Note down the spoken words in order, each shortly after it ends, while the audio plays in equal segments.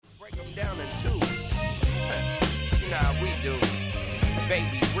them down in twos. You know how we do.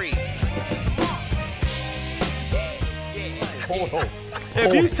 Baby Reed. Hold on.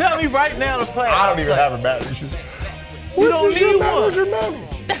 If you tell me right now to play, I don't even have a battery. You don't need one.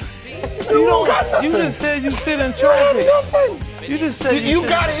 You don't got nothing. You just said you sit in traffic. You just said you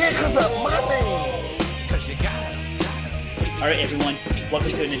got it here because of my name. All right, everyone.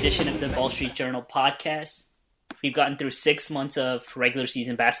 Welcome to an edition of the Ball Street Journal podcast. We've gotten through 6 months of regular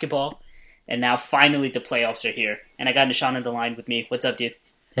season basketball, and now finally the playoffs are here. And I got Nishant on the line with me. What's up, dude?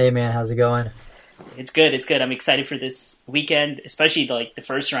 Hey, man. How's it going? It's good. It's good. I'm excited for this weekend, especially like the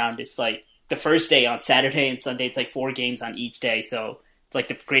first round. It's like the first day on Saturday and Sunday. It's like 4 games on each day, so it's like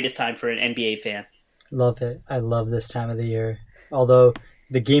the greatest time for an NBA fan. Love it. I love this time of the year. Although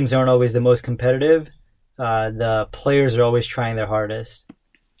the games aren't always the most competitive, the players are always trying their hardest.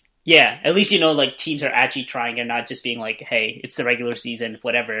 Yeah, at least, you know, like teams are actually trying and not just being like, hey, it's the regular season,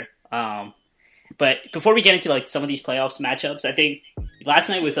 whatever. But before we get into like some of these playoffs matchups, I think last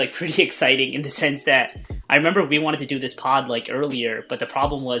night was like pretty exciting in the sense that I remember we wanted to do this pod like earlier, but the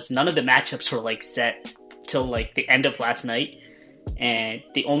problem was none of the matchups were like set till like the end of last night. And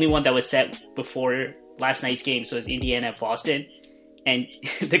the only one that was set before last night's game was Indiana and Boston. And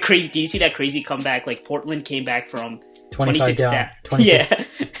do you see that crazy comeback? Like Portland came back from 26 down. 26.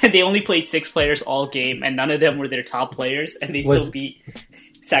 Yeah, and they only played 6 players all game, and none of them were their top players, and they still beat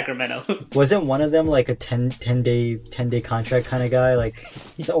Sacramento. Wasn't one of them like a 10 day contract kind of guy, like,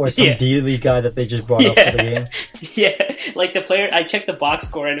 or some D-League guy that they just brought up for the game? Yeah, like the player. I checked the box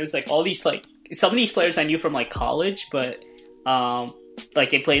score, and it was like all these like some of these players I knew from like college, but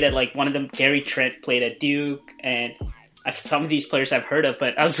like they played at like one of them. Gary Trent played at Duke, and some of these players I've heard of,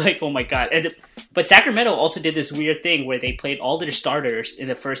 but I was like, oh my god. But Sacramento also did this weird thing where they played all their starters in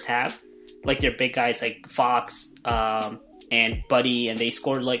the first half, like their big guys like Fox and Buddy, and they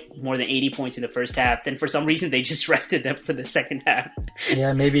scored like more than 80 points in the first half. Then for some reason they just rested them for the second half.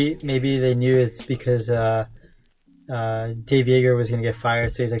 Yeah, maybe they knew it's because Dave Yeager was going to get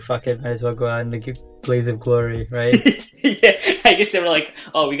fired, so he's like, fuck it, might as well go out in the blaze of glory, right? Yeah, I guess they were like,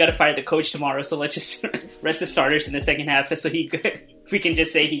 oh, we got to fire the coach tomorrow, so let's just rest the starters in the second half so we can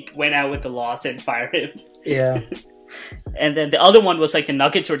just say he went out with the loss and fire him. Yeah. And then the other one was like the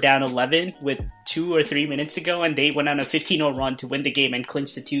Nuggets were down 11 with 2 or 3 minutes to go, and they went on a 15-0 run to win the game and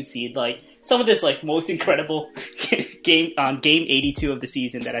clinch the 2 seed. Like some of this like most incredible game 82 of the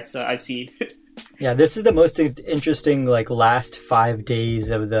season that I've seen. Yeah, this is the most interesting like last 5 days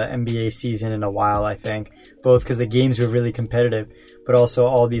of the NBA season in a while, I think. Both because the games were really competitive, but also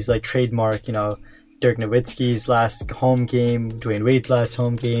all these like trademark, you know, Dirk Nowitzki's last home game, Dwayne Wade's last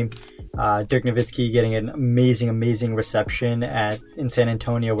home game, Dirk Nowitzki getting an amazing reception in San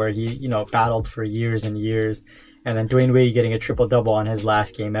Antonio where he, you know, battled for years and years, and then Dwayne Wade getting a triple-double on his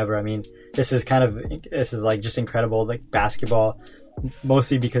last game ever. I mean, this is like just incredible, like basketball.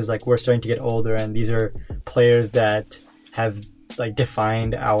 Mostly because like we're starting to get older, and these are players that have like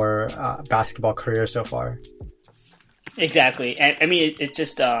defined our basketball career so far. Exactly, and I mean it's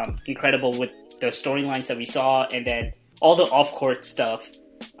just incredible with the storylines that we saw, and then all the off-court stuff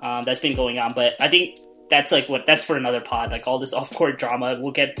that's been going on. But I think that's for another pod. Like all this off-court drama,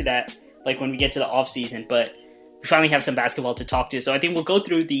 we'll get to that like when we get to the off season. But we finally have some basketball to talk to, so I think we'll go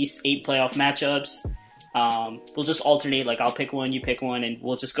through these 8 playoff matchups. We'll just alternate, like I'll pick one, you pick one, and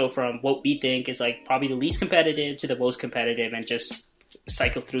we'll just go from what we think is like probably the least competitive to the most competitive and just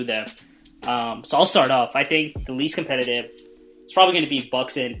cycle through them. So I'll start off. I think the least competitive is probably going to be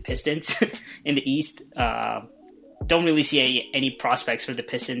Bucks and Pistons in the East. Don't really see any prospects for the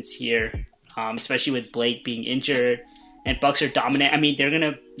Pistons here, especially with Blake being injured, and Bucks are dominant. I mean, they're going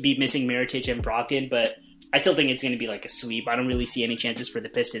to be missing Mirotic and Brogdon, but I still think it's going to be like a sweep. I don't really see any chances for the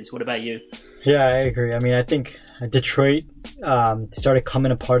Pistons. What about you? Yeah, I agree. I mean, I think Detroit started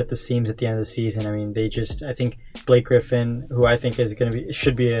coming apart at the seams at the end of the season. I mean, I think Blake Griffin, who I think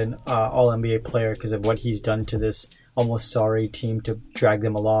should be an All-NBA player because of what he's done to this almost sorry team to drag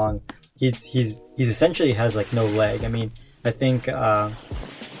them along. He's essentially has like no leg. I mean, I think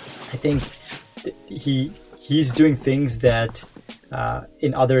he's doing things that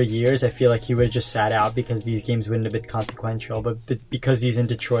in other years I feel like he would have just sat out because these games wouldn't have been consequential. But because he's in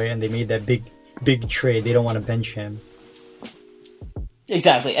Detroit and they made that big trade, they don't want to bench him.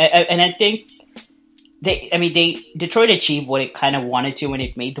 Exactly, and I think Detroit achieved what it kind of wanted to when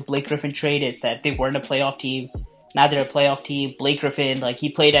it made the Blake Griffin trade. Is that they weren't a playoff team. Now they're a playoff team. Blake Griffin, like he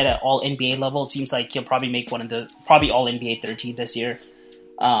played at an All NBA level. It seems like he'll probably make one of the All NBA 3rd team this year.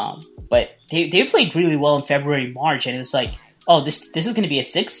 But they played really well in February, March, and it was like, oh, this is going to be a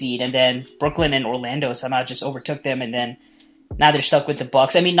 6th seed, and then Brooklyn and Orlando somehow just overtook them, and then now they're stuck with the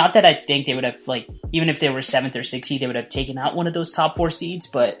Bucks. I mean, not that I think they would have, like, even if they were 7th or 6th seed, they would have taken out one of those top 4 seeds,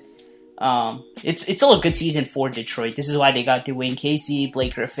 but it's still a good season for Detroit. This is why they got Dwayne Casey,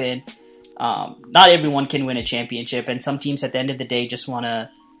 Blake Griffin. Not everyone can win a championship, and some teams at the end of the day just want to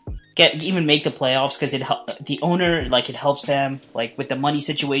even make the playoffs because the owner, like, it helps them, like, with the money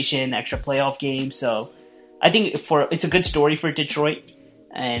situation, extra playoff games. So I think it's a good story for Detroit.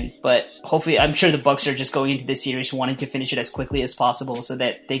 But hopefully, I'm sure the Bucks are just going into this series wanting to finish it as quickly as possible so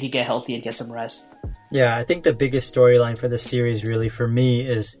that they could get healthy and get some rest. Yeah, I think the biggest storyline for this series, really, for me,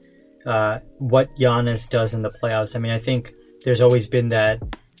 is what Giannis does in the playoffs. I mean, I think there's always been that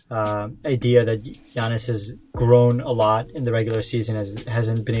idea that Giannis has grown a lot in the regular season,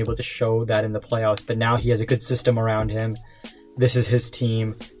 hasn't been able to show that in the playoffs, but now he has a good system around him. This is his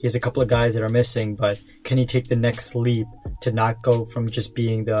team. He has a couple of guys that are missing, but can he take the next leap to not go from just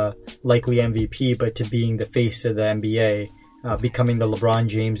being the likely MVP, but to being the face of the NBA, becoming the LeBron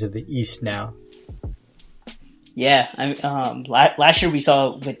James of the East now? Yeah, last year we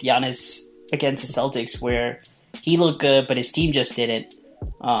saw with Giannis against the Celtics where he looked good, but his team just didn't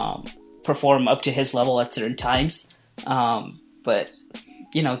perform up to his level at certain times. But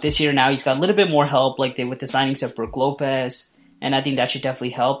this year now he's got a little bit more help, like with the signings of Brook Lopez. And I think that should definitely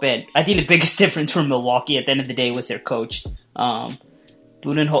help. And I think the biggest difference for Milwaukee at the end of the day was their coach.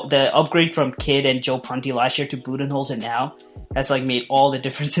 The upgrade from Kidd and Joe Prunty last year to Budenholzer now has made all the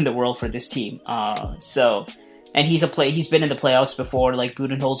difference in the world for this team. And he's been in the playoffs before, like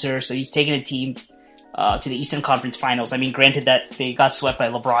Budenholzer, so he's taken a team to the Eastern Conference Finals. I mean, granted that they got swept by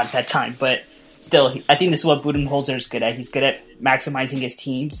LeBron at that time, but still, I think this is what Budenholzer is good at. He's good at maximizing his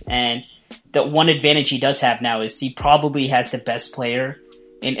teams, and the one advantage he does have now is he probably has the best player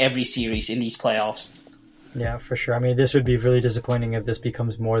in every series in these playoffs. Yeah, for sure. I mean, this would be really disappointing if this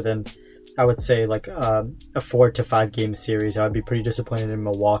becomes more than, I would say, a 4 to 5 game series. I would be pretty disappointed in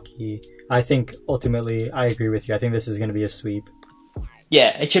Milwaukee. I think ultimately, I agree with you. I think this is going to be a sweep.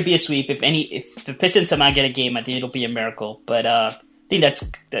 Yeah, it should be a sweep. If the Pistons somehow get a game, I think it'll be a miracle. But I think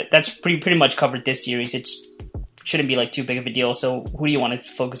that's pretty much covered this series. It shouldn't be too big of a deal. So who do you want to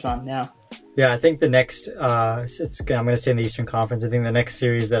focus on now? Yeah, I think the next, I'm going to stay in the Eastern Conference. I think the next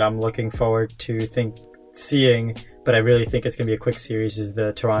series that I'm looking forward to seeing, but I really think it's going to be a quick series, is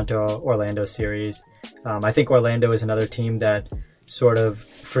the Toronto-Orlando series. I think Orlando is another team that sort of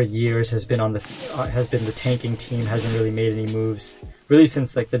for years has been the tanking team, hasn't really made any moves. Really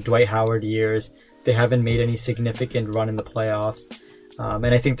since the Dwight Howard years, they haven't made any significant run in the playoffs. And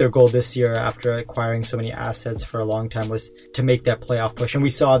I think their goal this year, after acquiring so many assets for a long time, was to make that playoff push. And we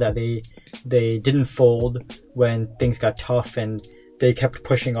saw that they didn't fold when things got tough, and they kept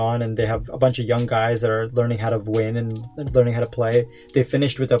pushing on, and they have a bunch of young guys that are learning how to win and learning how to play. They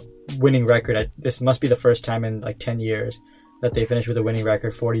finished with a winning record. This must be the first time in 10 years that they finished with a winning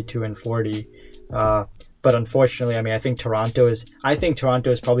record, 42-40. But unfortunately, I mean, I think Toronto is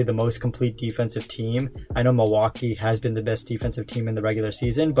probably the most complete defensive team. I know Milwaukee has been the best defensive team in the regular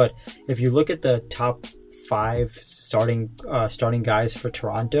season, but if you look at the top 5 starting guys for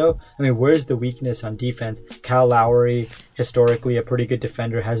Toronto, I mean, where's the weakness on defense? Kyle Lowry, historically a pretty good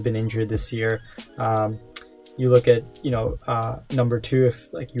defender, has been injured this year. You look at, number 2,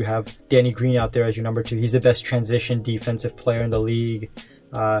 if you have Danny Green out there as your number 2, he's the best transition defensive player in the league.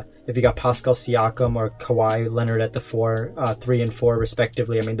 If you got Pascal Siakam or Kawhi Leonard at the 3 and 4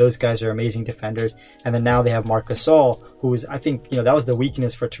 respectively, I mean, those guys are amazing defenders. And then now they have Marc Gasol, who's, I think, that was the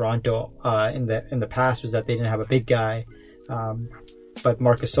weakness for Toronto in the past, was that they didn't have a big guy. But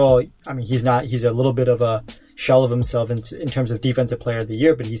Marc Gasol, I mean, he's a little bit of a shell of himself in terms of defensive player of the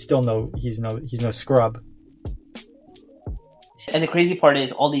year, but he's no scrub. And the crazy part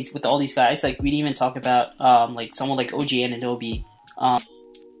is all these guys, we didn't even talk about someone like OG Anunoby.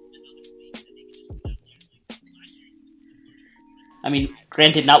 I mean,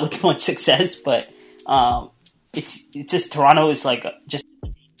 granted, not with much success, but it's just Toronto is just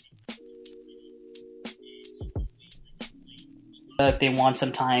if they want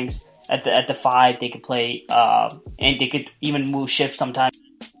sometimes at the 5 they could play and they could even move shift sometimes.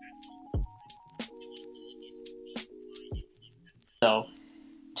 So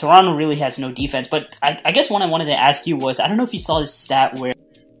Toronto really has no defense. But I guess one I wanted to ask you was, I don't know if you saw this stat where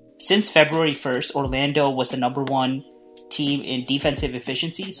since February 1st, Orlando was the number 1 team in defensive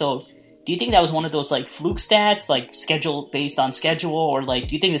efficiency. So do you think that was one of those fluke stats, schedule based on schedule, or do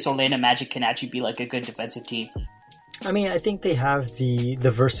you think this Orlando Magic can actually be a good defensive team? I mean, I think they have the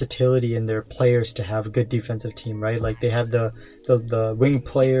versatility in their players to have a good defensive team, right? They have the wing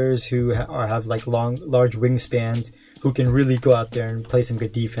players who have large wingspans who can really go out there and play some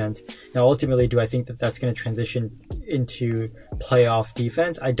good defense. Now, ultimately, do I think that that's going to transition into playoff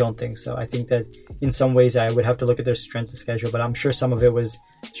defense? I don't think so. I think that in some ways I would have to look at their strength of schedule, but I'm sure some of it was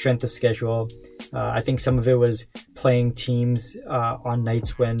strength of schedule. I think some of it was playing teams on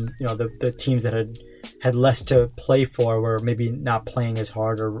nights when, you know, the teams that had less to play for were maybe not playing as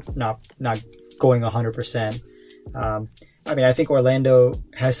hard or not going 100%. I mean, I think Orlando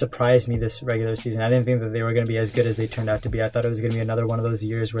has surprised me this regular season. I didn't think that they were going to be as good as they turned out to be. I thought it was going to be another one of those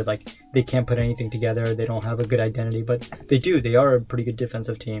years where, like, they can't put anything together. They don't have a good identity, but they do. They are a pretty good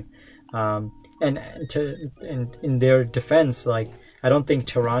defensive team. And in their defense, like, I don't think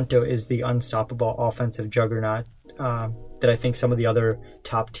Toronto is the unstoppable offensive juggernaut that I think some of the other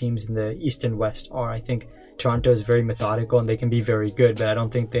top teams in the East and West are. I think Toronto is very methodical and they can be very good, but I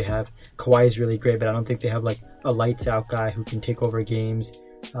don't think they have Kawhi is really great, but I don't think they have like a lights out guy who can take over games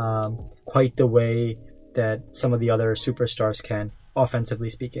quite the way that some of the other superstars can, offensively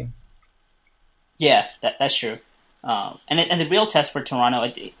speaking. Yeah, that's true. And the real test for Toronto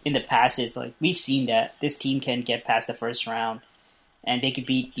in the past is like we've seen that this team can get past the first round and they could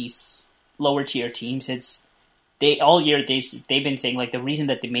beat these lower tier teams. All year they've been saying like the reason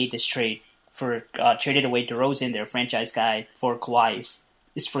that they made this trade for traded away DeRozan, their franchise guy, for Kawhi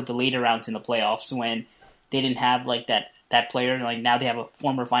is for the later rounds in the playoffs when they didn't have like that player. Like now they have a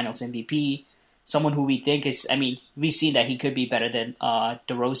former Finals MVP, someone who we think is. I mean, we've seen that he could be better than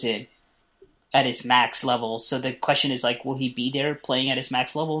DeRozan at his max level. So the question is like, will he be there playing at his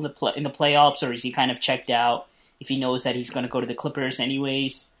max level in the playoffs, or is he kind of checked out if he knows that he's going to go to the Clippers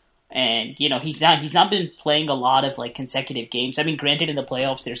anyways? And, you know, he's not been playing a lot of, like, consecutive games. I mean, granted, in the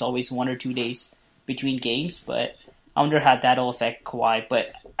playoffs, there's always 1 or 2 days between games, but I wonder how that'll affect Kawhi.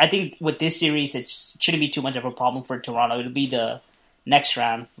 But I think with this series, it shouldn't be too much of a problem for Toronto. It'll be the next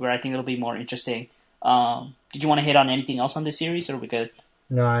round where I think it'll be more interesting. Did you want to hit on anything else on this series, or are we good?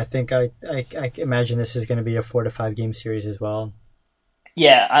 No, I think I imagine this is going to be a 4 to 5 game series as well.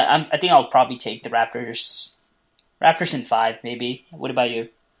 Yeah, I think I'll probably take the Raptors in 5, maybe. What about you?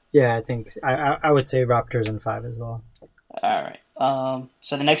 Yeah, I think I would say Raptors in 5 as well. All right.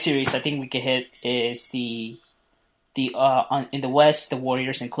 So the next series I think we could hit is in the West, the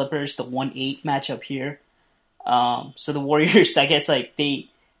Warriors and Clippers, the 1-8 matchup here. So the Warriors, I guess, like they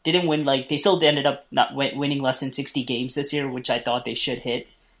didn't win. Like they still ended up not winning less than 60 games this year, which I thought they should hit.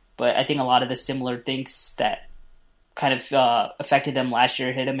 But I think a lot of the similar things that kind of affected them last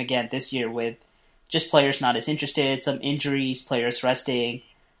year hit them again this year with just players not as interested, some injuries, players resting.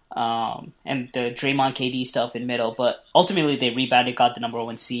 And the Draymond KD stuff in middle, but ultimately they rebounded, got the number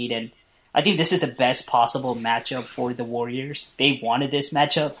 1 seed, and I think this is the best possible matchup for the Warriors. They wanted this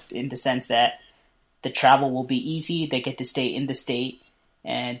matchup in the sense that the travel will be easy, they get to stay in the state,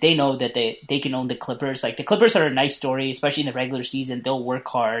 and they know that they can own the Clippers. Like the Clippers are a nice story, especially in the regular season. They'll work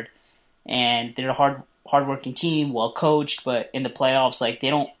hard, and they're a hard-working team, well coached, but in the playoffs, like they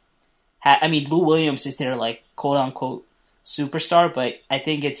don't I mean, Lou Williams is their like quote-unquote superstar, but I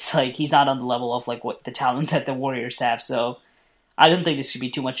think it's like he's not on the level of like what the talent that the Warriors have. So I don't think this should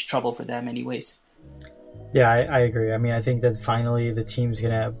be too much trouble for them anyways. Yeah, I agree. I mean, I think that finally the team's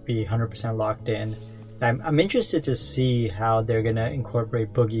going to be 100% locked in. I'm interested to see how they're going to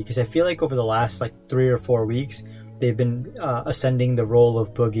incorporate Boogie, because I feel like over the last like 3 or 4 weeks, they've been ascending the role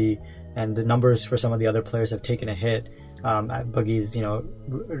of Boogie, and the numbers for some of the other players have taken a hit. Boogie's,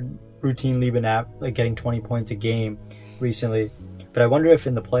 routinely been at like getting 20 points a game recently, but I wonder if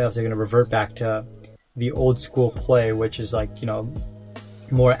in the playoffs they're going to revert back to the old school play, which is like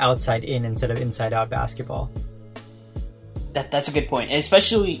more outside in instead of inside out basketball. That's a good point,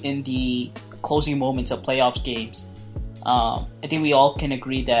 especially in the closing moments of playoff games. I think we all can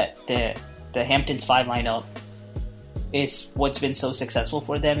agree that the Hamptons 5 lineup is what's been so successful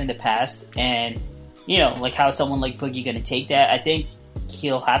for them in the past, and like how someone like Boogie going to take that. I think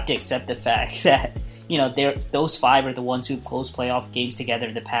he'll have to accept the fact that those 5 are the ones who closed playoff games together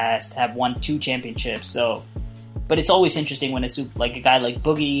in the past, have won 2 championships. So, but it's always interesting when a guy like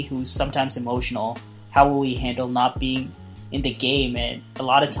Boogie, who's sometimes emotional, how will he handle not being in the game? And a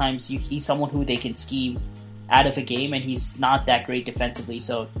lot of times he's someone who they can scheme out of a game, and he's not that great defensively.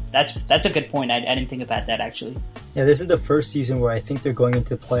 So that's a good point. I didn't think about that actually. Yeah, this is the first season where I think they're going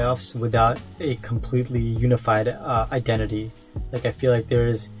into the playoffs without a completely unified identity. Like I feel like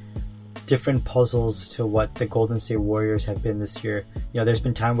there's different puzzles to what the Golden State Warriors have been this year. There's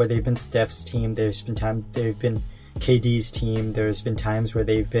been time where they've been Steph's team. There's been time they've been KD's team. There's been times where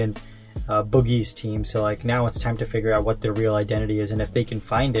they've been Boogie's team. So like now it's time to figure out what their real identity is and if they can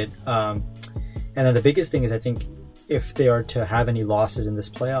find it. And then the biggest thing is I think if they are to have any losses in this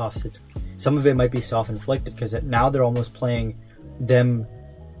playoffs, it's some of it might be self-inflicted because now they're almost playing them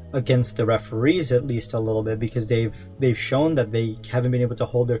against the referees at least a little bit, because they've shown that they haven't been able to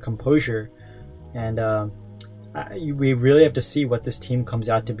hold their composure. And we really have to see what this team comes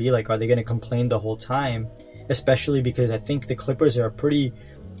out to be like. Are they going to complain the whole time? Especially because I think the Clippers are a pretty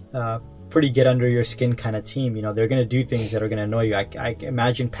get under your skin kind of team. You know, they're going to do things that are going to annoy you. I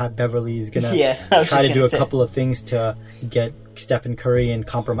imagine Pat Beverly is going to try to do a couple of things to get Stephen Curry in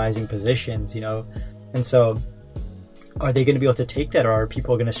compromising positions, you know. And so are they going to be able to take that, or are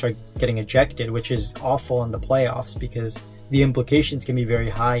people going to start getting ejected, which is awful in the playoffs because the implications can be very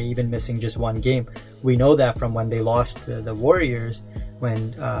high, even missing just one game. We know that from when they lost to the Warriors,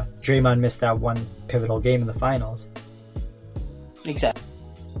 when Draymond missed that one pivotal game in the finals. Exactly.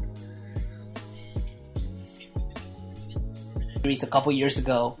 A couple years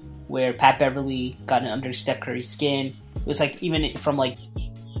ago where Pat Beverly got under Steph Curry's skin. It was like, even from like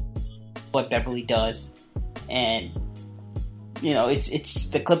what Beverly does. And, you know, it's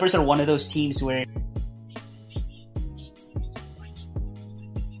the Clippers are one of those teams where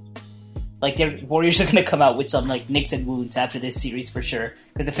like their Warriors are going to come out with some like nicks and wounds after this series for sure.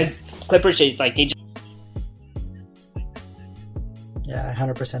 Because if Clippers, like they just... Yeah, I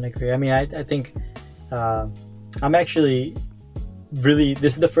 100% agree. I mean, I think I'm actually really...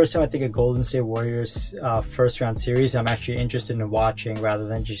 This is the first time I think a Golden State Warriors first round series I'm actually interested in watching, rather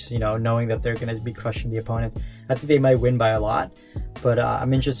than just, you know, knowing that they're going to be crushing the opponent. I think they might win by a lot, but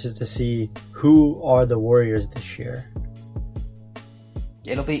I'm interested to see who are the Warriors this year.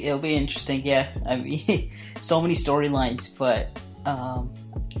 It'll be interesting, yeah. I mean, so many storylines, but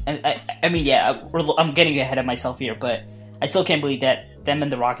I mean, yeah, I'm getting ahead of myself here, but I still can't believe that them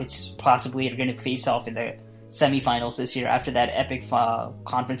and the Rockets possibly are going to face off in the semifinals this year after that epic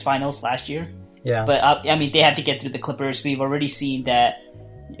conference finals last year. Yeah. But I mean, they have to get through the Clippers. We've already seen that.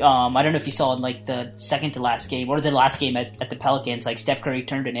 I don't know if you saw in like the second to last game or the last game at the Pelicans, like Steph Curry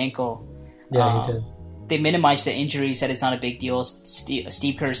turned an ankle. Yeah, he did. They minimized the injury, said it's not a big deal.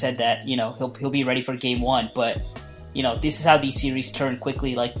 Steve Kerr said that, you know, he'll be ready for game one, but, you know, this is how these series turn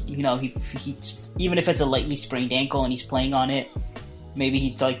quickly. Like, you know, he even if it's a lightly sprained ankle and he's playing on it, maybe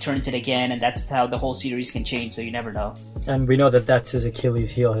he like turns it again, and that's how the whole series can change. So you never know. And we know that that's his Achilles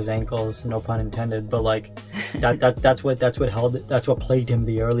heel, his ankles, no pun intended. But like that's what plagued him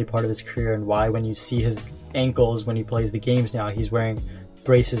the early part of his career, and why when you see his ankles when he plays the games now, he's wearing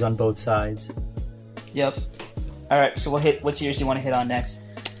braces on both sides. Yep. All right. So what series do you want to hit on next?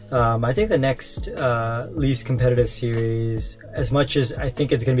 I think the next least competitive series, as much as I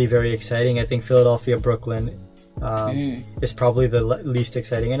think it's going to be very exciting, I think Philadelphia-Brooklyn is probably the least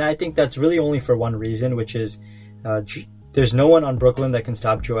exciting. And I think that's really only for one reason, which is there's no one on Brooklyn that can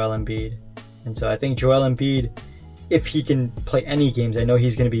stop Joel Embiid. And so I think Joel Embiid, if he can play any games, I know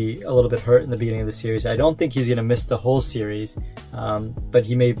he's going to be a little bit hurt in the beginning of the series. I don't think he's going to miss the whole series, but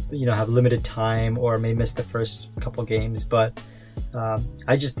he may, you know, have limited time or may miss the first couple games. But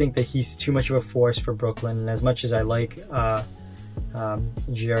I just think that he's too much of a force for Brooklyn. And as much as I like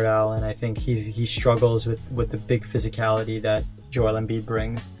Jared Allen, I think he struggles with the big physicality that Joel Embiid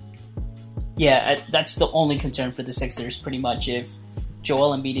brings. Yeah, that's the only concern for the Sixers, pretty much, if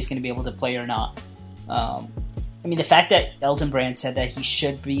Joel Embiid is going to be able to play or not. I mean, the fact that Elton Brand said that he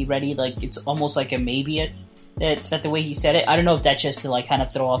should be ready, like, it's almost like a maybe. It's not the way he said it. I don't know if that's just to, like, kind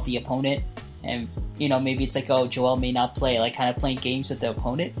of throw off the opponent. And, you know, maybe it's like, oh, Joel may not play, like, kind of playing games with the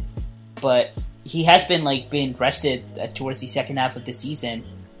opponent. But he has been rested towards the second half of the season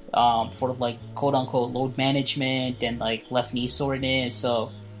for, like, quote-unquote load management and, like, left knee soreness.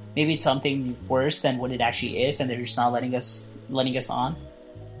 So maybe it's something worse than what it actually is, and they're just not letting us on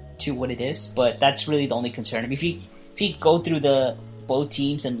to what it is. But that's really the only concern. I mean, if you go through both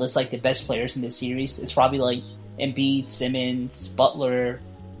teams and list like the best players in this series, it's probably like Embiid, Simmons, Butler,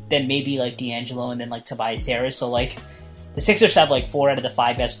 then maybe like D'Angelo, and then like Tobias Harris. So like the Sixers have like 4 out of the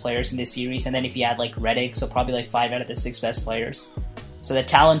 5 best players in this series, and then if you add like Redick, so probably like 5 out of the 6 best players. So the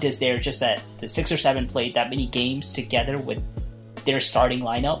talent is there, just that the Sixers haven't played that many games together with their starting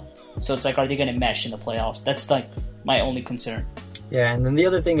lineup. So it's like, are they going to mesh in the playoffs? That's like my only concern. Yeah, and then the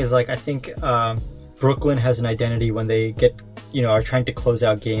other thing is, like, I think Brooklyn has an identity when they get, you know, are trying to close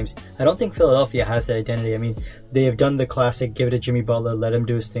out games. I don't think Philadelphia has that identity. I mean, they have done the classic, give it to Jimmy Butler, let him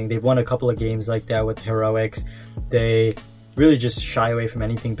do his thing. They've won a couple of games like that with heroics. They really just shy away from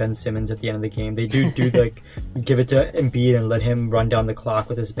anything Ben Simmons at the end of the game. They do like, give it to Embiid and let him run down the clock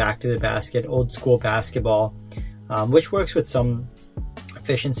with his back to the basket, old school basketball, which works with some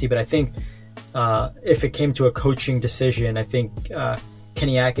efficiency. But I think if it came to a coaching decision, I think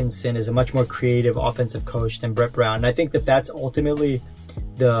Kenny Atkinson is a much more creative offensive coach than Brett Brown. And I think that that's ultimately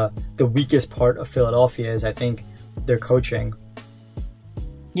the weakest part of Philadelphia is, I think, their coaching.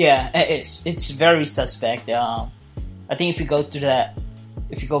 Yeah, it's very suspect. I think if you go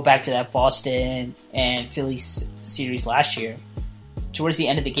back to that Boston and Phillies series last year, towards the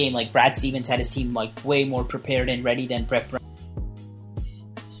end of the game, like Brad Stevens had his team like way more prepared and ready than Brett Brown.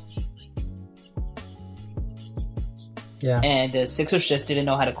 Yeah. And the Sixers just didn't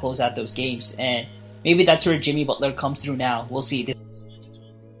know how to close out those games, and maybe that's where Jimmy Butler comes through now. We'll see.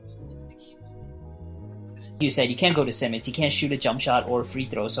 You said you can't go to Simmons. He can't shoot a jump shot or a free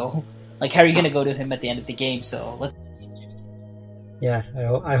throw. So, like, how are you going to go to him at the end of the game? So let's. Yeah,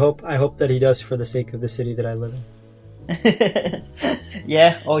 I hope that he does for the sake of the city that I live in.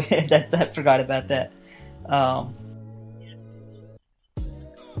 Yeah. Oh, yeah. I forgot about that.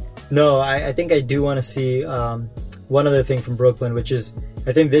 No, I think I do want to see one other thing from Brooklyn, which is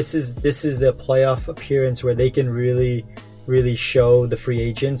I think this is the playoff appearance where they can really show the free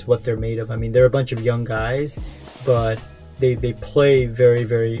agents what they're made of. I mean, they're a bunch of young guys, but they play very,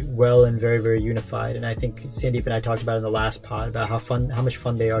 very well and very, very unified. And I think Sandeep and I talked about in the last pod about how much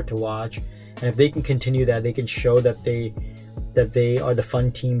fun they are to watch. And if they can continue that, they can show that they are the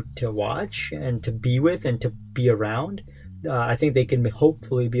fun team to watch and to be with and to be around. I think they can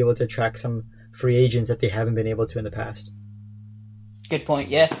hopefully be able to attract some free agents that they haven't been able to in the past. Good point.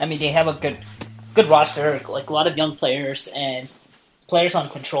 Yeah, I mean, they have a good roster, like a lot of young players and players on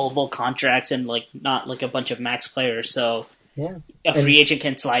controllable contracts, and like not like a bunch of max players. So yeah, a free agent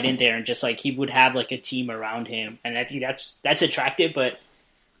can slide in there and just like he would have like a team around him, and I think that's attractive. But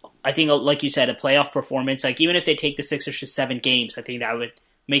I think, like you said, a playoff performance, like even if they take the Sixers to 7 games, I think that would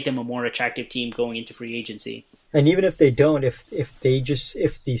make them a more attractive team going into free agency. And even if they don't, if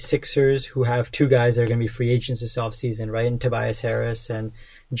the Sixers, who have 2 guys that are going to be free agents this offseason, right, and Tobias Harris and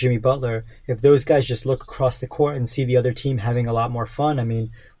Jimmy Butler, if those guys just look across the court and see the other team having a lot more fun, I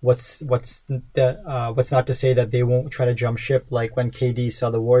mean, what's not to say that they won't try to jump ship, like when KD saw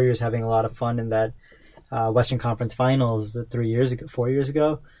the Warriors having a lot of fun in that Western Conference Finals 3 years ago, 4 years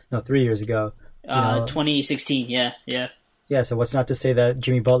ago? No, 3 years ago. 2016, yeah. Yeah, so what's not to say that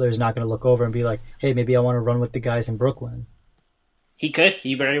Jimmy Butler is not going to look over and be like, hey, maybe I want to run with the guys in Brooklyn. He could.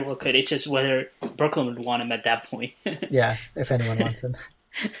 He very well could. It's just whether Brooklyn would want him at that point. Yeah, if anyone wants him.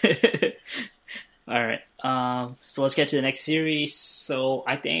 All right. So let's get to the next series. So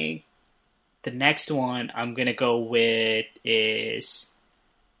I think the next one I'm going to go with we'll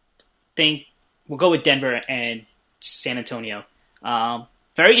go with Denver and San Antonio.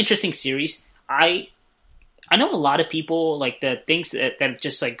 Very interesting series. I know a lot of people, like the things that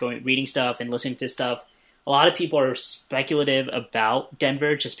just like reading stuff and listening to stuff, a lot of people are speculative about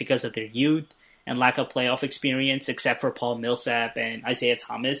Denver just because of their youth and lack of playoff experience, except for Paul Millsap and Isaiah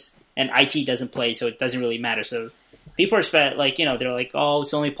Thomas. And IT doesn't play, so it doesn't really matter. So people are they're like, oh,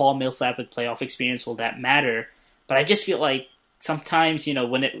 it's only Paul Millsap with playoff experience. Will that matter? But I just feel like sometimes,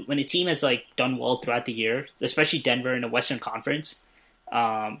 when a team has like done well throughout the year, especially Denver in the Western Conference,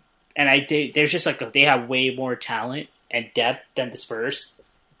 and there's just like they have way more talent and depth than the Spurs,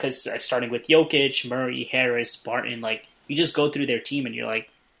 because starting with Jokic, Murray, Harris, Barton, like you just go through their team and you're like,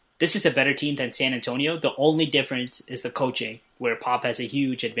 this is a better team than San Antonio. The only difference is the coaching, where Pop has a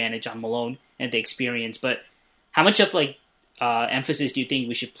huge advantage on Malone and the experience. But how much of emphasis do you think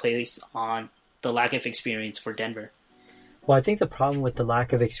we should place on the lack of experience for Denver? Well, I think the problem with the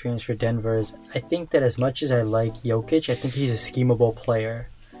lack of experience for Denver is I think that as much as I like Jokic, I think he's a schemable player.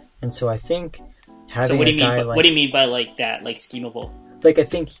 And so I think having what do you mean by like that, like schemable? Like I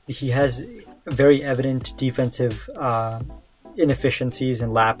think he has very evident defensive inefficiencies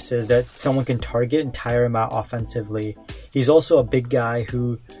and lapses that someone can target and tire him out offensively. He's also a big guy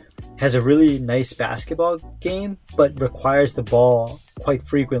who has a really nice basketball game, but requires the ball quite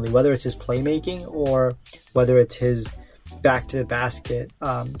frequently, whether it's his playmaking or whether it's his back to the basket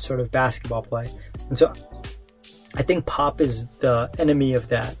sort of basketball play. And so I think Pop is the enemy of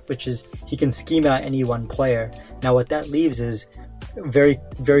that, which is he can scheme out any one player. Now what that leaves is very,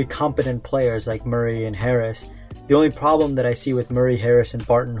 very competent players like Murray and Harris. The only problem that I see with Murray, Harris, and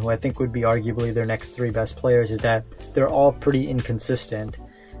Barton, who I think would be arguably their next 3 best players, is that they're all pretty inconsistent.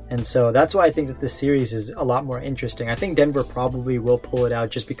 And so that's why I think that this series is a lot more interesting. I think Denver probably will pull it out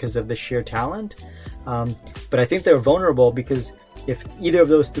just because of the sheer talent. But I think they're vulnerable because if either of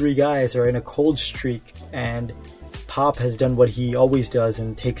those 3 guys are in a cold streak and Pop has done what he always does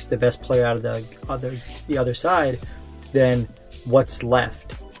and takes the best player out of the other side, then what's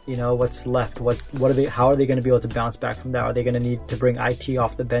left? What's left? How are they going to be able to bounce back from that? Are they going to need to bring IT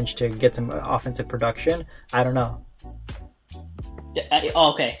off the bench to get some offensive production? I don't know.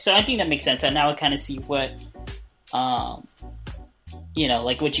 Okay, so I think that makes sense. And now I kind of see what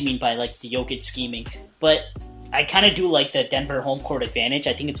like what you mean by like the Jokic scheming. But I kind of do like the Denver home court advantage.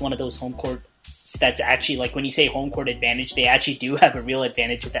 I think it's one of those home court that's actually, like, when you say home court advantage, they actually do have a real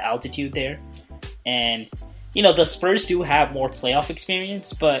advantage with the altitude there. And, the Spurs do have more playoff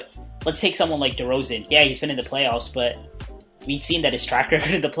experience, but let's take someone like DeRozan. Yeah, he's been in the playoffs, but we've seen that his track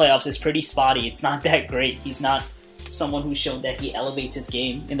record in the playoffs is pretty spotty. It's not that great. He's not someone who's shown that he elevates his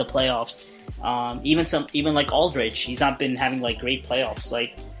game in the playoffs. Even like Aldridge, he's not been having like great playoffs.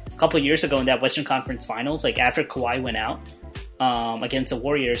 Like a couple of years ago in that Western Conference Finals, like after Kawhi went out against the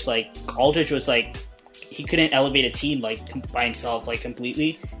Warriors, like Aldridge was like, he couldn't elevate a team like by himself like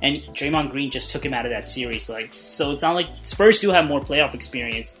completely, and Draymond Green just took him out of that series. Like, so it's not like Spurs do have more playoff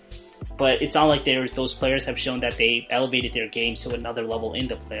experience, but it's not like those players have shown that they elevated their games to another level in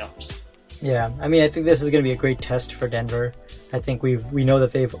the playoffs. Yeah, I mean, I think this is going to be a great test for Denver. I think we know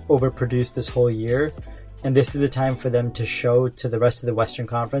that they've overproduced this whole year, and this is the time for them to show to the rest of the Western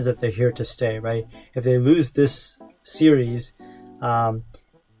Conference that they're here to stay, right? If they lose this series,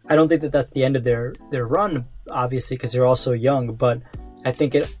 I don't think that that's the end of their run, obviously, because they're also young, but I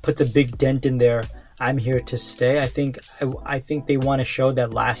think it puts a big dent in their I'm here to stay. I think they want to show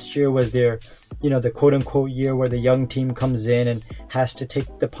that last year was their, the quote unquote year where the young team comes in and has to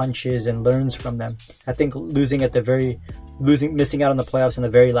take the punches and learns from them. I think missing out on the playoffs in the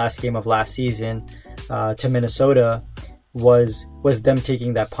very last game of last season to Minnesota was them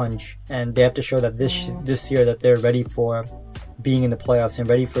taking that punch, and they have to show that this year that they're ready for being in the playoffs and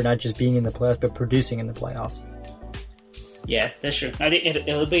ready for not just being in the playoffs but producing in the playoffs. Yeah, that's true. I think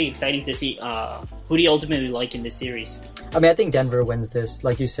it'll be exciting to see who do you ultimately like in this series. I mean, I think Denver wins this.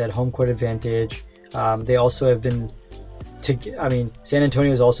 Like you said, home court advantage. They also have been San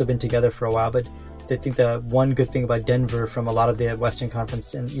Antonio has also been together for a while, but I think the one good thing about Denver from a lot of the Western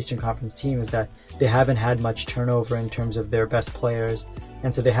Conference and Eastern Conference teams is that they haven't had much turnover in terms of their best players,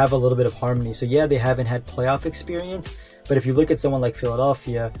 and so they have a little bit of harmony. So yeah, they haven't had playoff experience, but if you look at someone like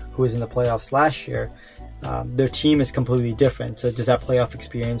Philadelphia, who was in the playoffs last year, their team is completely different. So does that playoff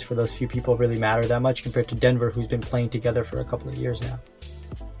experience for those few people really matter that much compared to Denver, who's been playing together for a couple of years now?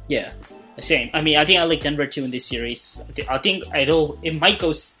 Yeah, same. I mean, I think I like Denver too in this series. I think it might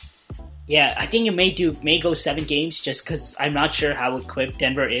go. Yeah, I think it may go 7 games just because I'm not sure how equipped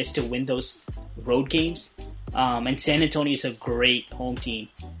Denver is to win those road games. And San Antonio is a great home team.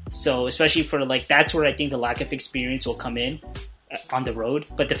 So especially for that's where I think the lack of experience will come in on the road.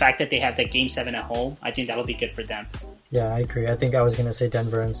 But the fact that they have that game 7 at home, I think that'll be good for them. Yeah, I agree. I think I was going to say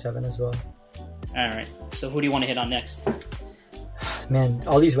Denver in 7 as well. All right. So who do you want to hit on next? Man,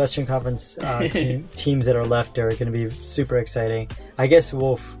 all these Western Conference teams that are left are going to be super exciting. I guess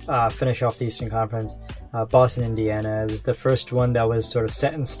we'll finish off the Eastern Conference. Boston, Indiana was the first one that was sort of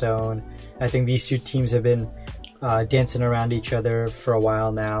set in stone. I think these two teams have been dancing around each other for a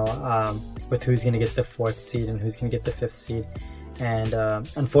while now, with who's going to get the 4th seed and who's going to get the 5th seed. And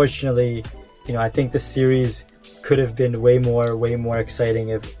unfortunately, I think the series could have been way more exciting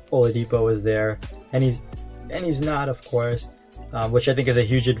if Oladipo was there, and he's not, of course. Which I think is a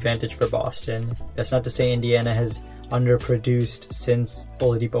huge advantage for Boston. That's not to say Indiana has underproduced since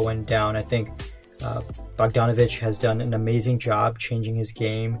Oladipo went down. I think Bogdanovich has done an amazing job changing his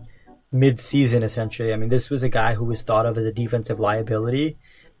game mid-season, essentially. I mean, this was a guy who was thought of as a defensive liability,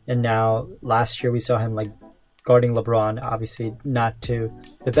 and now last year we saw him guarding LeBron. Obviously, not to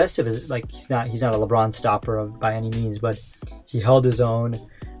the best of his he's not a LeBron stopper by any means, but he held his own.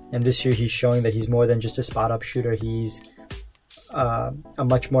 And this year he's showing that he's more than just a spot-up shooter. He's a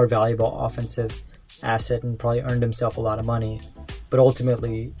much more valuable offensive asset and probably earned himself a lot of money. But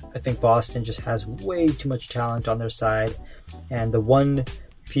ultimately, I think Boston just has way too much talent on their side. And the one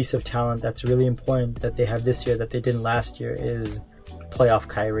piece of talent that's really important that they have this year that they didn't last year is playoff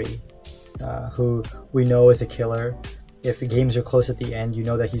Kyrie, who we know is a killer. If the games are close at the end, you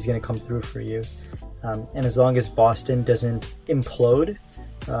know that he's going to come through for you. And as long as Boston doesn't implode,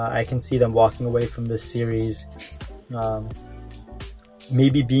 I can see them walking away from this series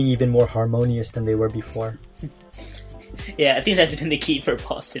maybe being even more harmonious than they were before. Yeah, I think that's been the key for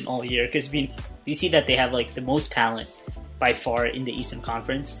Boston all year, because we see that they have the most talent by far in the Eastern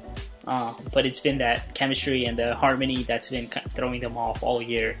Conference, but it's been that chemistry and the harmony that's been throwing them off all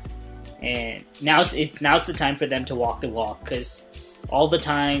year. And now it's the time for them to walk the walk, because all the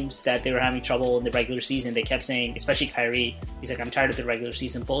times that they were having trouble in the regular season, they kept saying, especially Kyrie, he's like, I'm tired of the regular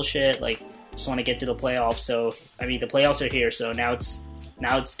season bullshit, just want to get to the playoffs. So I mean, the playoffs are here, so now it's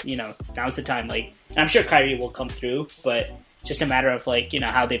now's the time. And I'm sure Kyrie will come through, but just a matter of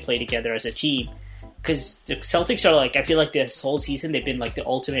how they play together as a team. Because the Celtics are I feel like this whole season they've been the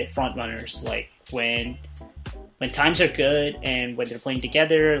ultimate front runners. When when times are good and when they're playing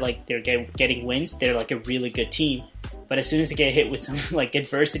together, like they're getting wins, they're like a really good team. But as soon as they get hit with some like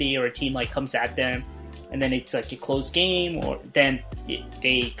adversity or a team like comes at them, and then it's like a close game, or then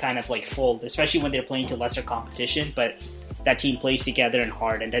they kind of like fold, especially when they're playing to lesser competition. But that team plays together and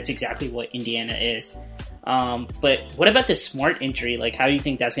hard, and that's exactly what Indiana is. But what about the Smart injury? Like, how do you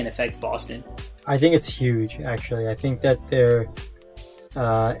think that's going to affect Boston? I think it's huge, actually. I think that they're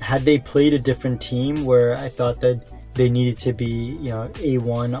had they played a different team where I thought that they needed to be,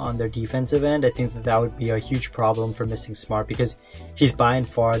 A1 on their defensive end, I think that would be a huge problem for missing Smart, because he's by and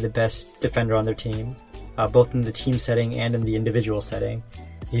far the best defender on their team, both in the team setting and in the individual setting.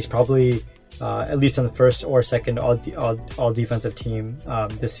 He's probably at least on the first or second all defensive team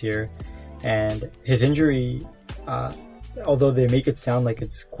this year. And his injury, although they make it sound like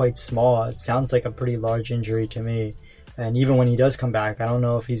it's quite small, it sounds like a pretty large injury to me. And even when he does come back, I don't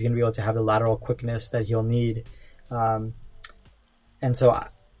know if he's going to be able to have the lateral quickness that he'll need. And so I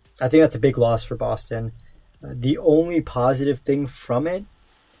think that's a big loss for Boston. The only positive thing from it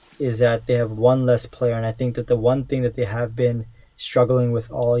is that they have one less player. And I think that the one thing that they have been struggling with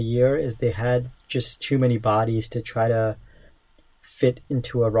all year is they had just too many bodies to try to fit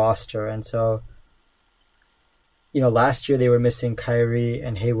into a roster. And so, last year they were missing Kyrie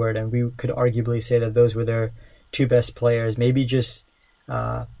and Hayward, and we could arguably say that those were their two best players. Maybe just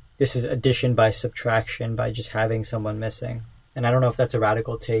this is addition by subtraction by just having someone missing. And I don't know if that's a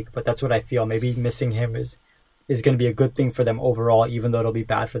radical take, but that's what I feel. Maybe missing him is going to be a good thing for them overall, even though it'll be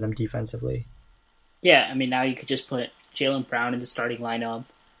bad for them defensively. Yeah, I mean, now you could just put Jaylen Brown in the starting lineup.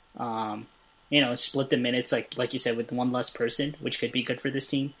 Split the minutes, like you said, with one less person, which could be good for this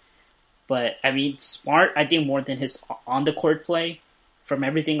team. But, I mean, Smart, I think more than his on-the-court play, from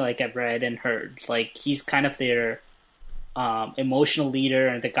everything like I've read and heard, like, he's kind of their emotional leader,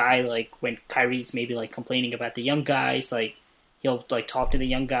 and the guy, like, when Kyrie's maybe, like, complaining about the young guys, like, he'll, like, talk to the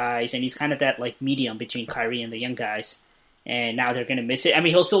young guys, and he's kind of that, like, medium between Kyrie and the young guys. And now they're going to miss it. I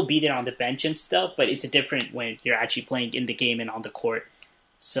mean, he'll still be there on the bench and stuff, but it's different when you're actually playing in the game and on the court.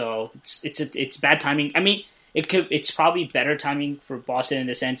 So it's bad timing. I mean, it's probably better timing for Boston in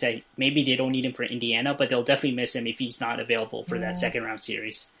the sense that maybe they don't need him for Indiana, but they'll definitely miss him if he's not available for that second round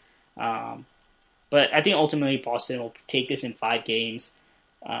series. But I think ultimately Boston will take this in 5 games.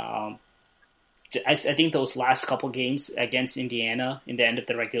 I think those last couple games against Indiana in the end of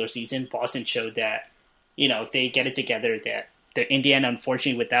the regular season, Boston showed that, if they get it together, that the Indiana,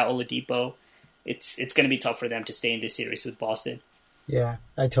 unfortunately, without Oladipo, it's going to be tough for them to stay in this series with Boston. Yeah,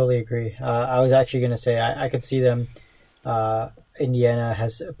 I totally agree. I was actually going to say I could see them. Indiana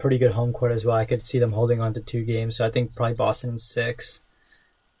has a pretty good home court as well. I could see them holding on to 2 games, so I think probably Boston in 6.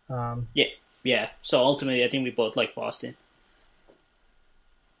 Yeah. So ultimately, I think we both like Boston.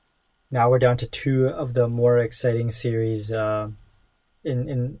 Now we're down to 2 of the more exciting series in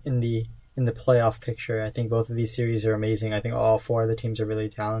the playoff picture. I think both of these series are amazing. I think all 4 of the teams are really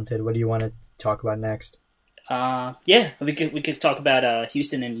talented. What do you want to talk about next? We could talk about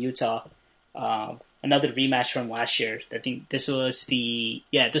Houston and Utah. Another rematch from last year. I think this was the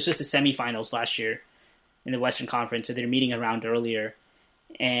semifinals last year in the Western Conference. So they're meeting a round earlier,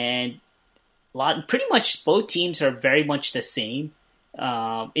 and pretty much both teams are very much the same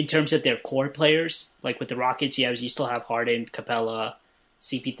in terms of their core players. Like with the Rockets, you still have Harden, Capella,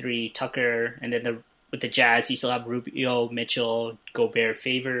 CP3, Tucker, and then with the Jazz, you still have Rubio, Mitchell, Gobert,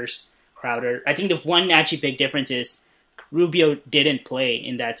 Favors, Crowder. I think the one actually big difference is Rubio didn't play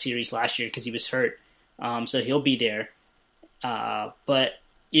in that series last year because he was hurt, so he'll be there. But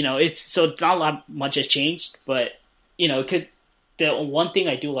it's not a lot much has changed. But the one thing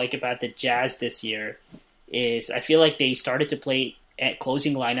I do like about the Jazz this year is I feel like they started to play at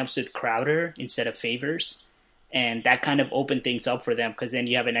closing lineups with Crowder instead of Favors, and that kind of opened things up for them because then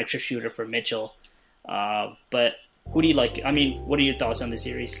you have an extra shooter for Mitchell. But who do you like? I mean, what are your thoughts on the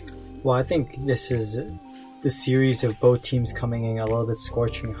series? Well, I think this is the series of both teams coming in a little bit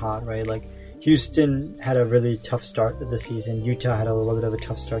scorching hot, right? Like Houston had a really tough start to the season. Utah had a little bit of a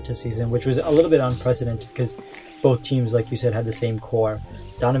tough start to the season, which was a little bit unprecedented because both teams, like you said, had the same core.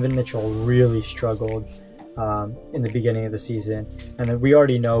 Donovan Mitchell really struggled in the beginning of the season. And then we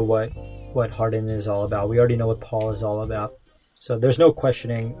already know what Harden is all about. We already know what Paul is all about. So there's no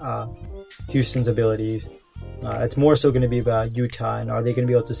questioning Houston's abilities. It's more so going to be about Utah and are they going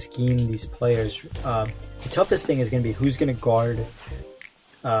to be able to scheme these players. The toughest thing is going to be who's going to guard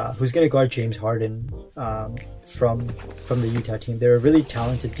James Harden from the Utah team. They're a really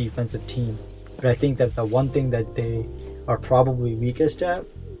talented defensive team, but I think that the one thing that they are probably weakest at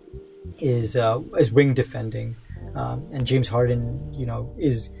is wing defending. And James Harden,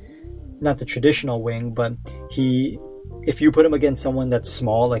 is not the traditional wing, but if you put him against someone that's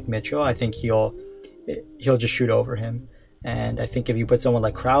small like Mitchell, I think he'll just shoot over him. And I think if you put someone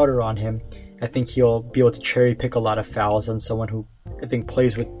like Crowder on him, I think he'll be able to cherry pick a lot of fouls on someone who I think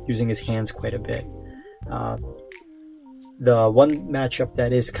plays with using his hands quite a bit. The one matchup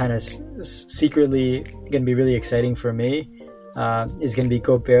that is kind of secretly going to be really exciting for me is going to be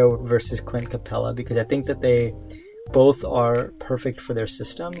Gobert versus Clint Capella, because I think that they both are perfect for their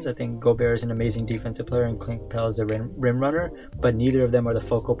systems. I think Gobert is an amazing defensive player and Clint Capella is a rim runner, but neither of them are the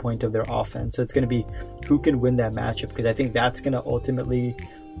focal point of their offense. So it's going to be who can win that matchup, because I think that's going to ultimately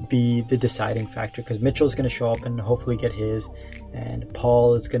be the deciding factor, because Mitchell's going to show up and hopefully get his, and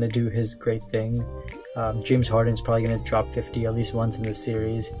Paul is going to do his great thing. James Harden's probably going to drop 50 at least once in the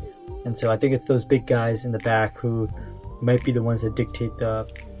series. And so I think it's those big guys in the back who might be the ones that dictate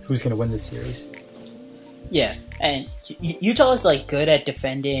who's going to win the series. Yeah, and Utah is like good at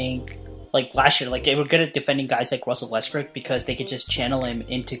defending. Like last year, like they were good at defending guys like Russell Westbrook because they could just channel him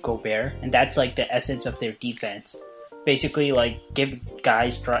into Gobert, and that's like the essence of their defense. Basically, like give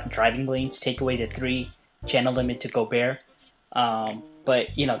guys driving lanes, take away the three, channel them into Gobert. But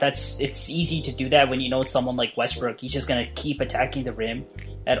it's easy to do that when you know someone like Westbrook. He's just gonna keep attacking the rim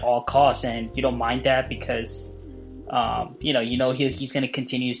at all costs, and you don't mind that because he's going to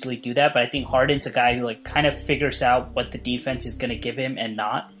continuously do that. But I think Harden's a guy who like kind of figures out what the defense is going to give him and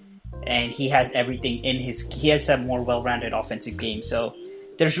not, and he has everything he has a more well-rounded offensive game. So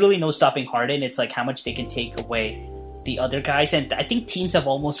there's really no stopping Harden. It's like how much they can take away the other guys, and I think teams have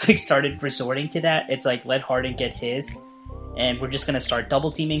almost like started resorting to that. It's like let Harden get his, and we're just going to start double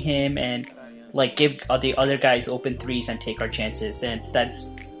teaming him and like give the other guys open threes and take our chances, and that's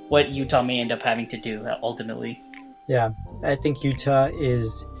what Utah may end up having to do ultimately. Yeah, I think Utah,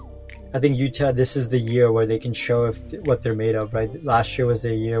 this is the year where they can show what they're made of, right? Last year was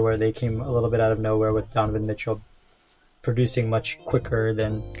the year where they came a little bit out of nowhere with Donovan Mitchell producing much quicker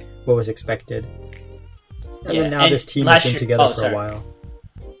than what was expected. And now this team has been together for a while.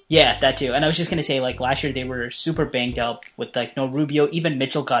 Yeah, that too. And I was just going to say, like, last year they were super banged up with, like, no Rubio. Even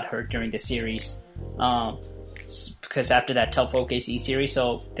Mitchell got hurt during the series because after that tough OKC series.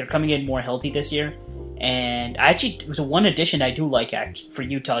 So they're coming in more healthy this year. And the one addition I do like for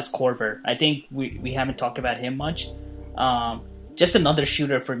Utah is Korver. I think we haven't talked about him much. Just another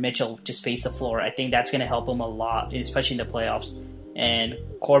shooter for Mitchell to space the floor. I think that's going to help him a lot, especially in the playoffs. And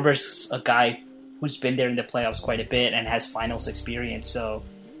Korver's a guy who's been there in the playoffs quite a bit and has finals experience. So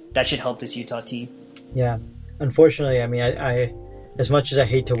that should help this Utah team. Yeah. Unfortunately, I mean, I as much as I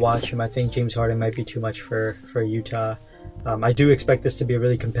hate to watch him, I think James Harden might be too much for Utah. I do expect this to be a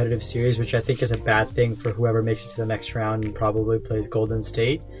really competitive series, which I think is a bad thing for whoever makes it to the next round and probably plays Golden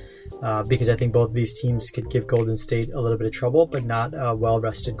State, because I think both of these teams could give Golden State a little bit of trouble, but not a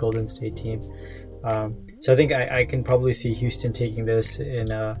well-rested Golden State team. So I think I can probably see Houston taking this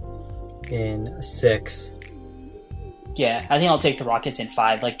in 6. Yeah, I think I'll take the Rockets in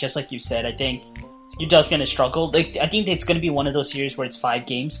 5. Like just like you said, I think Utah's going to struggle. Like I think it's going to be one of those series where it's 5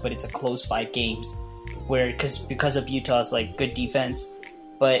 games, but it's a close 5 games. Because of Utah's like good defense,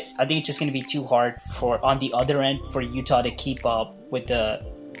 but I think it's just going to be too hard on the other end for Utah to keep up with the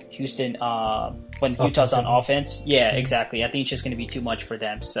Houston when Utah's on offense. Yeah, exactly. I think it's just going to be too much for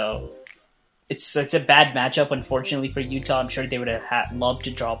them. So it's a bad matchup, unfortunately for Utah. I'm sure they would have loved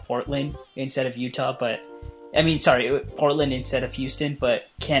to draw Portland instead of Utah, but Portland instead of Houston, but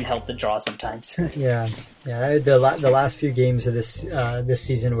can't help the draw sometimes. Yeah. The last few games of this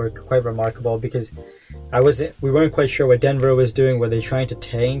season were quite remarkable because we weren't quite sure what Denver was doing. Were they trying to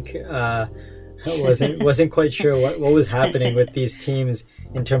tank? Wasn't quite sure what was happening with these teams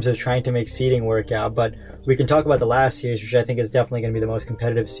in terms of trying to make seeding work out. But we can talk about the last series, which I think is definitely going to be the most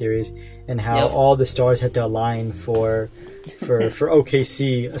competitive series, and how all the stars had to align for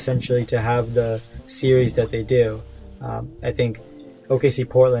OKC essentially to have the series that they do. I think OKC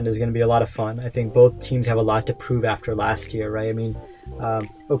Portland is going to be a lot of fun. I think both teams have a lot to prove after last year, right? I mean,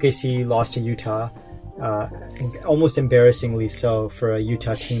 OKC lost to Utah, almost embarrassingly so for a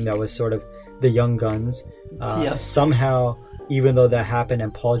Utah team that was sort of the young guns. Somehow, even though that happened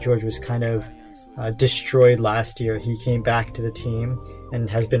and Paul George was kind of destroyed last year, he came back to the team and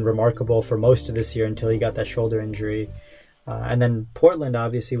has been remarkable for most of this year until he got that shoulder injury. And then Portland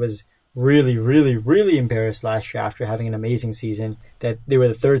obviously was really, really, really embarrassed last year after having an amazing season. That they were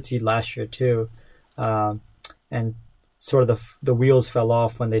the 3rd seed last year too, and sort of the wheels fell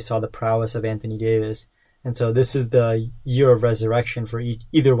off when they saw the prowess of Anthony Davis. And so this is the year of resurrection for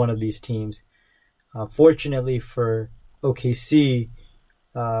either one of these teams. Fortunately for OKC,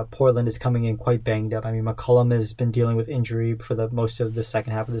 Portland is coming in quite banged up. I mean, McCollum has been dealing with injury for the most of the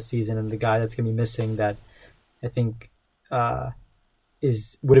second half of the season, and the guy that's going to be missing that I think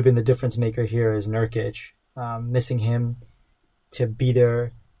would have been the difference maker here is Nurkic. Missing him to be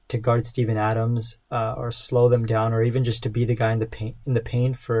there to guard Steven Adams or slow them down, or even just to be the guy in the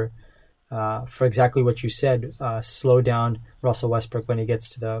paint for exactly what you said. Slow down Russell Westbrook when he gets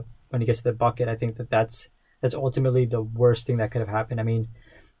to the bucket. I think that's ultimately the worst thing that could have happened. I mean,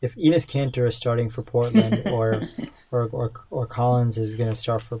 if Enes Kanter is starting for Portland or Collins is going to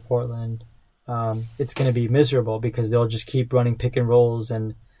start for Portland, it's going to be miserable because they'll just keep running pick and rolls,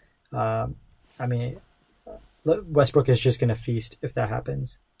 and I mean, Westbrook is just going to feast if that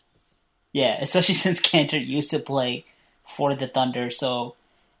happens. Yeah, especially since Kanter used to play for the Thunder, so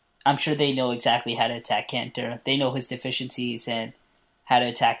I'm sure they know exactly how to attack Kanter. They know his deficiencies and how to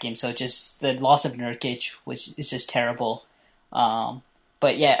attack him. So just the loss of Nurkic is just terrible.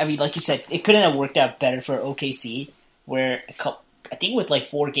 But yeah, I mean, like you said, it couldn't have worked out better for OKC, where I think with like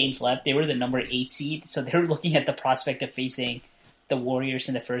 4 games left, they were the number 8 seed. So they were looking at the prospect of facing the Warriors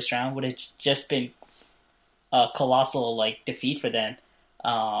in the first round. Would have just been a colossal like defeat for them.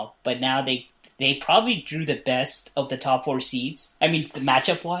 But now they probably drew the best of the top 4 seeds. I mean, the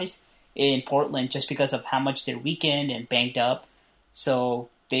matchup wise in Portland, just because of how much they're weakened and banged up. So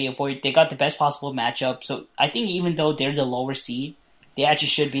they got the best possible matchup. So I think even though they're the lower seed, they actually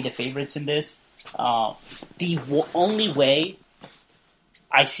should be the favorites in this. The only way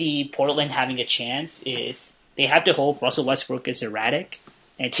I see Portland having a chance is they have to hope Russell Westbrook is erratic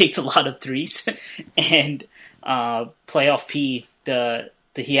and takes a lot of threes, and playoff P,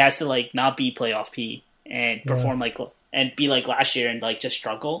 he has to like not be playoff P and perform like and be like last year and like just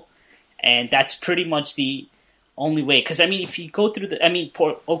struggle, and that's pretty much the only way. Because I mean, if you go through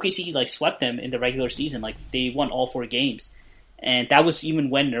OKC like swept them in the regular season, like they won all 4 games, and that was even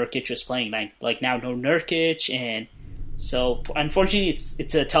when Nurkic was playing. Like now no Nurkic, and so unfortunately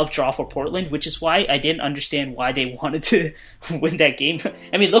it's a tough draw for Portland, which is why I didn't understand why they wanted to win that game.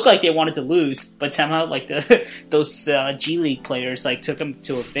 I mean, it looked like they wanted to lose, but somehow like those G League players like took them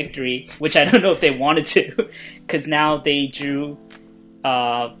to a victory, which I don't know if they wanted to, because now they drew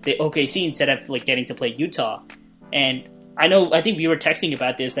the OKC instead of like getting to play Utah. And I think we were texting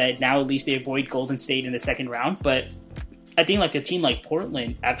about this, that now at least they avoid Golden State in the second round, but I think like a team like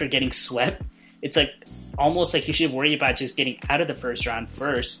Portland, after getting swept, it's like almost like you should worry about just getting out of the first round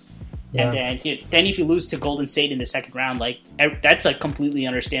first. Yeah. And then if you lose to Golden State in the second round, like that's like completely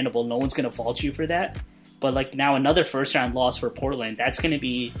understandable. No one's going to fault you for that. But like now another first round loss for Portland, that's going to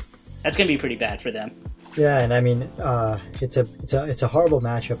be pretty bad for them. Yeah, and I mean, it's a horrible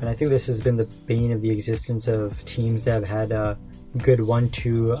matchup, and I think this has been the bane of the existence of teams that have had a good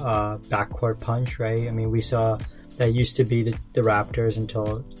 1-2 backcourt punch, right? I mean, we saw that used to be the Raptors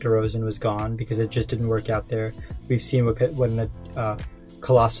until DeRozan was gone, because it just didn't work out there. We've seen what a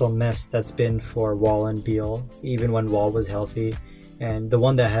colossal mess that's been for Wall and Beal, even when Wall was healthy. And the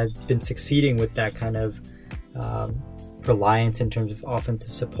one that had been succeeding with that kind of reliance in terms of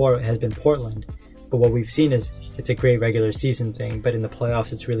offensive support has been Portland. But what we've seen is it's a great regular season thing, but in the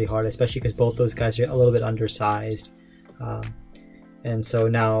playoffs it's really hard, especially because both those guys are a little bit undersized. And so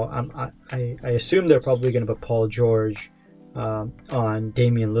now I assume they're probably going to put Paul George on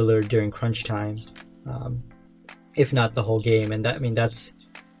Damian Lillard during crunch time, if not the whole game. And that's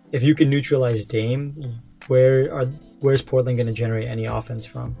if you can neutralize Dame, where's Portland going to generate any offense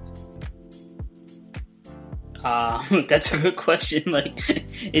from? That's a good question. Like,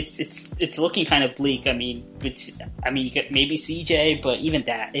 it's looking kind of bleak. I mean, you get maybe CJ, but even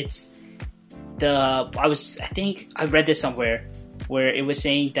that, I think I read this somewhere where it was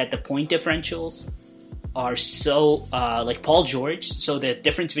saying that the point differentials are so like Paul George. So the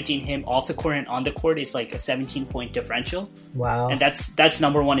difference between him off the court and on the court is like a 17-point differential. Wow! And that's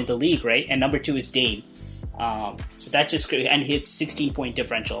number 1 in the league, right? And number 2 is Dame. So that's just great. And it's 16-point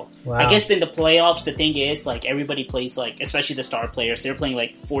differential. Wow. I guess in the playoffs, the thing is, like, everybody plays, like, especially the star players, they're playing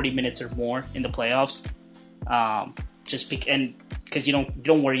like 40 minutes or more in the playoffs. Because you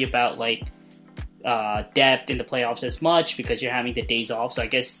don't worry about like depth in the playoffs as much because you're having the days off. So I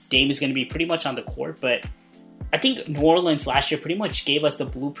guess Dame is going to be pretty much on the court. But I think New Orleans last year pretty much gave us the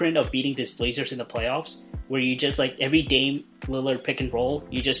blueprint of beating these Blazers in the playoffs, where you just like every Dame Lillard pick and roll,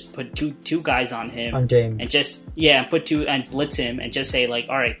 you just put two guys on him, on Dame, and just put 2 and blitz him and just say like,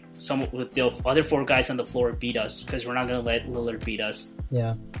 all right, some with the other 4 guys on the floor beat us because we're not going to let Lillard beat us.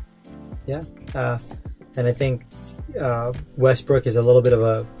 Yeah. And I think Westbrook is a little bit of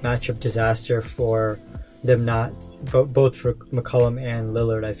a matchup disaster for them, both for McCollum and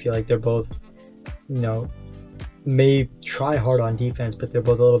Lillard. I feel like they're both, may try hard on defense, but they're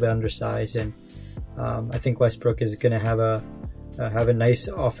both a little bit undersized, and I think Westbrook is going to have a nice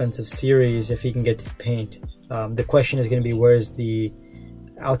offensive series if he can get to the paint. The question is going to be, where is the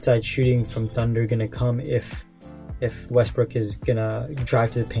outside shooting from Thunder going to come if Westbrook is going to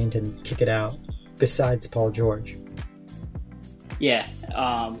drive to the paint and kick it out, besides Paul George? Yeah,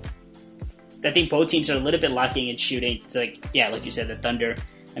 I think both teams are a little bit lacking in shooting. It's like you said, the Thunder.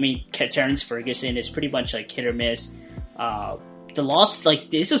 I mean, Terrence Ferguson is pretty much like hit or miss. The loss,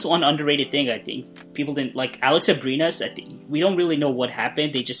 like, this was one underrated thing. I think people didn't like Alex Abrinas. I think we don't really know what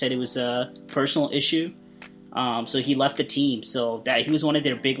happened. They just said it was a personal issue. So he left the team. So that he was one of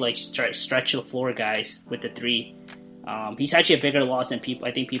their big like stretch the floor guys with the three. He's actually a bigger loss than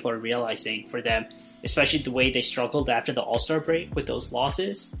I think people are realizing for them, especially the way they struggled after the All-Star break with those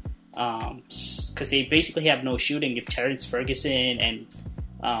losses. Because they basically have no shooting. If Terrence Ferguson and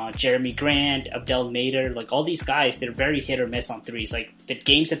Jeremy Grant, Abdel Nader, like all these guys, they're very hit or miss on threes. Like the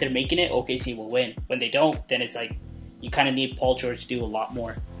games that they're making it, OKC will win. When they don't, then it's like you kind of need Paul George to do a lot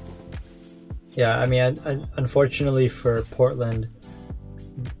more. Yeah, I mean, unfortunately for Portland,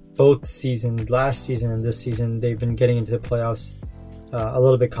 both seasons, last season and this season, they've been getting into the playoffs a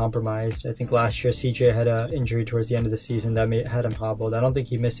little bit compromised. I think last year CJ had an injury towards the end of the season that had him hobbled. I don't think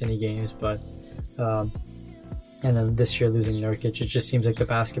he missed any games, but and then this year losing Nurkic, it just seems like the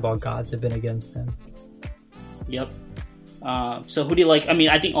basketball gods have been against them. Yep. So who do you like? I mean,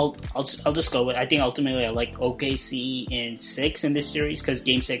 I think I'll just go with. I think ultimately I like OKC in 6 in this series because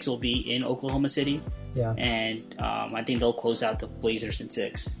Game 6 will be in Oklahoma City. Yeah. And I think they'll close out the Blazers in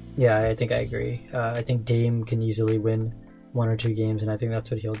 6. Yeah, I think I agree. I think Dame can easily win 1 or 2 games, and I think that's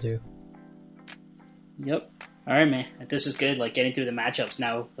what he'll do. Yep. All right, man. This is good. Like getting through the matchups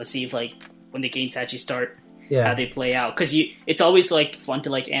now. Let's see if like when the games actually start, how they play out. Because it's always like fun to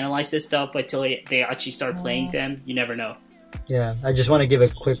like analyze this stuff, but until they actually start playing them, you never know. Yeah, I just want to give a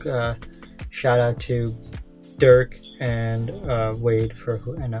quick shout out to Dirk and Wade for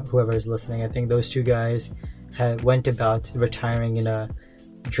whoever is listening. I think those two guys went about retiring in a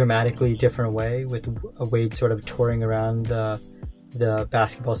dramatically different way, with Wade sort of touring around the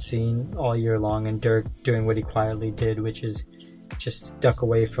basketball scene all year long, and Dirk doing what he quietly did, which is just duck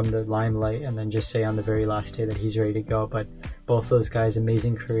away from the limelight and then just say on the very last day that he's ready to go. But both those guys,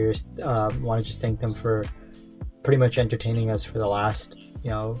 amazing careers. Want to just thank them for pretty much entertaining us for the last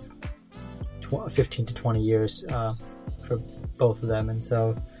 15 to 20 years for both of them, and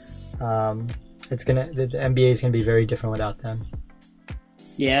so the NBA is gonna be very different without them.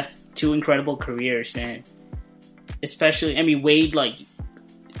 Yeah, 2 incredible careers, and especially, I mean, Wade, like,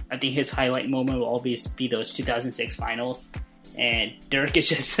 I think his highlight moment will always be those 2006 finals, and Dirk is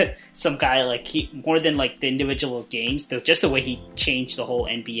just some guy, like, he more than, like, the individual games, just the way he changed the whole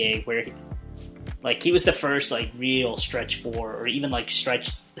NBA, where, like, he was the first, like, real stretch 4, or even, like, stretch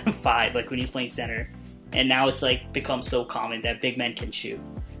 5, like, when he's playing center, and now it's, like, become so common that big men can shoot.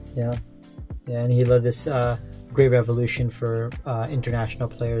 Yeah, and he led this great revolution for international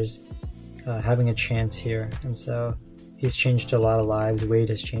players having a chance here, and so he's changed a lot of lives. Wade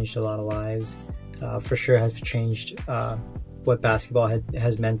has changed a lot of lives, for sure has changed what basketball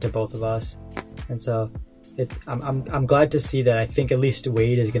has meant to both of us, and so I'm glad to see that. I think at least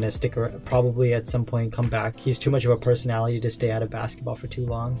Wade is going to stick around, probably at some point come back. He's too much of a personality to stay out of basketball for too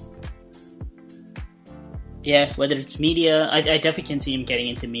long. Yeah, whether it's media, I definitely can see him getting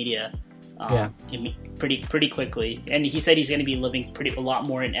into media. Pretty quickly, and he said he's going to be living a lot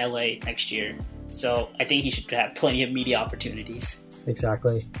more in LA next year, so I think he should have plenty of media opportunities.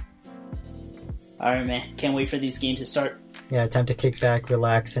 Exactly. All right, man, can't wait for these games to start. Yeah, time to kick back,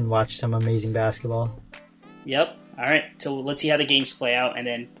 relax, and watch some amazing basketball. Yep. All right, so let's see how the games play out, and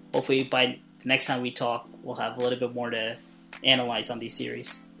then hopefully by the next time we talk, we'll have a little bit more to analyze on these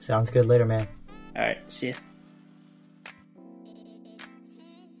series. Sounds good. Later, man. All right, see ya.